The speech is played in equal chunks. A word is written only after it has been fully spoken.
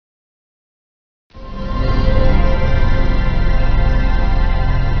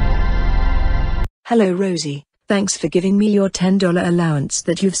Hello Rosie, thanks for giving me your $10 allowance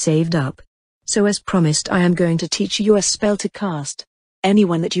that you've saved up. So as promised I am going to teach you a spell to cast.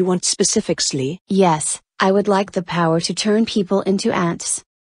 Anyone that you want specifically? Yes, I would like the power to turn people into ants.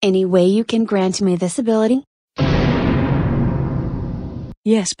 Any way you can grant me this ability?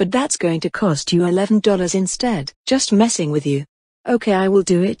 Yes, but that's going to cost you $11 instead. Just messing with you. Okay, I will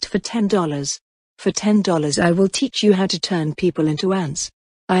do it for $10. For $10 I will teach you how to turn people into ants.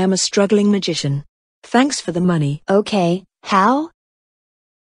 I am a struggling magician. Thanks for the money. Okay, how?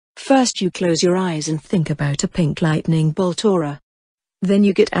 First you close your eyes and think about a pink lightning bolt aura. Then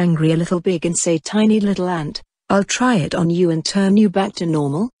you get angry a little big and say tiny little ant. I'll try it on you and turn you back to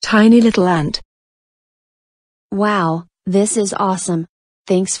normal. Tiny little ant. Wow, this is awesome.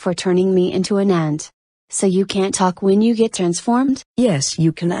 Thanks for turning me into an ant. So you can't talk when you get transformed? Yes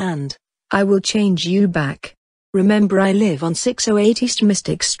you can, and I will change you back. Remember I live on 608 East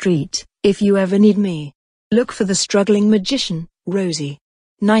Mystic Street, if you ever need me. Look for the struggling magician, Rosie.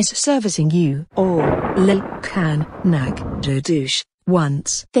 Nice servicing you. Or, lil can, nag, douche,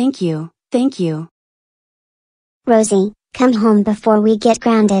 once. Thank you, thank you. Rosie, come home before we get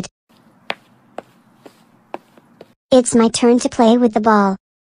grounded. It's my turn to play with the ball.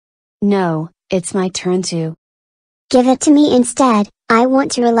 No, it's my turn to. Give it to me instead, I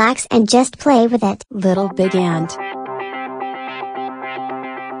want to relax and just play with it. Little big ant.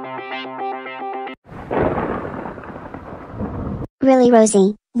 Really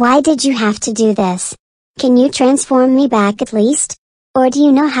Rosie, why did you have to do this? Can you transform me back at least? Or do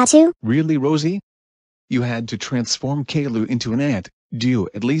you know how to? Really, Rosie? You had to transform Caillou into an ant. Do you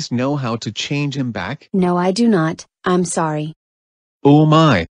at least know how to change him back? No, I do not. I'm sorry. Oh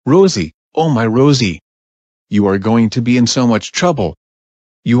my, Rosie, oh my Rosie. You are going to be in so much trouble.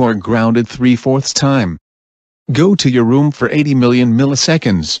 You are grounded 3/4 time. Go to your room for 80 million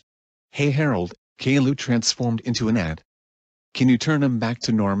milliseconds. Hey Harold, Caillou transformed into an ant. Can you turn him back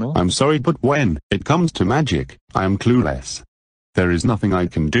to normal? I'm sorry, but when it comes to magic, I am clueless. There is nothing I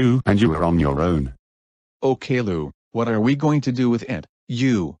can do and you are on your own. Oh Caillou, what are we going to do with it?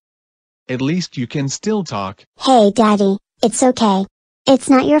 You. At least you can still talk. Hey Daddy, it's okay. It's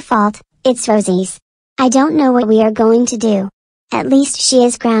not your fault, it's Rosie's. I don't know what we are going to do. At least she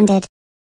is grounded.